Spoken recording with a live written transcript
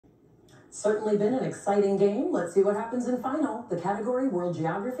Certainly been an exciting game. Let's see what happens in final. The category, World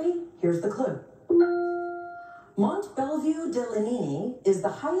Geography. Here's the clue. Mont Belvieu de Lenini is the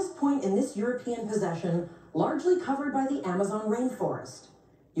highest point in this European possession, largely covered by the Amazon rainforest.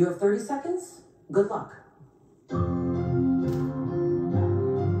 You have 30 seconds. Good luck.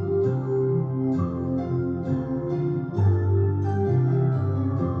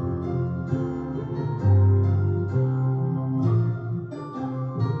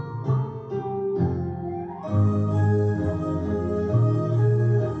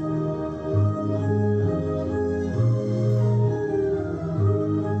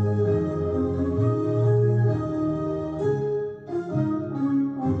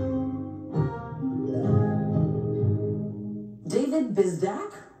 David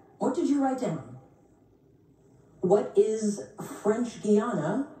Bizdak, what did you write down? What is French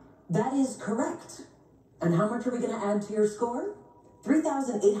Guiana? That is correct. And how much are we going to add to your score?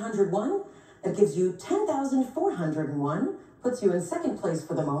 3,801. That gives you 10,401. Puts you in second place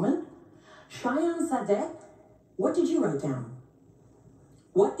for the moment. Cheyenne Sadek, what did you write down?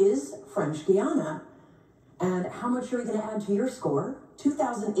 What is French Guiana? And how much are we going to add to your score?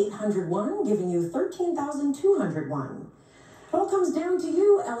 2,801, giving you 13,201. It all comes down to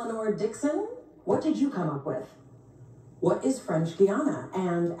you, Eleanor Dixon. What did you come up with? What is French Guiana?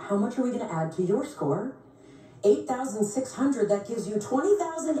 And how much are we going to add to your score? 8,600. That gives you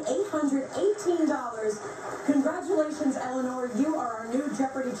 $20,818. Congratulations, Eleanor. You are our new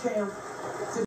Jeopardy champ.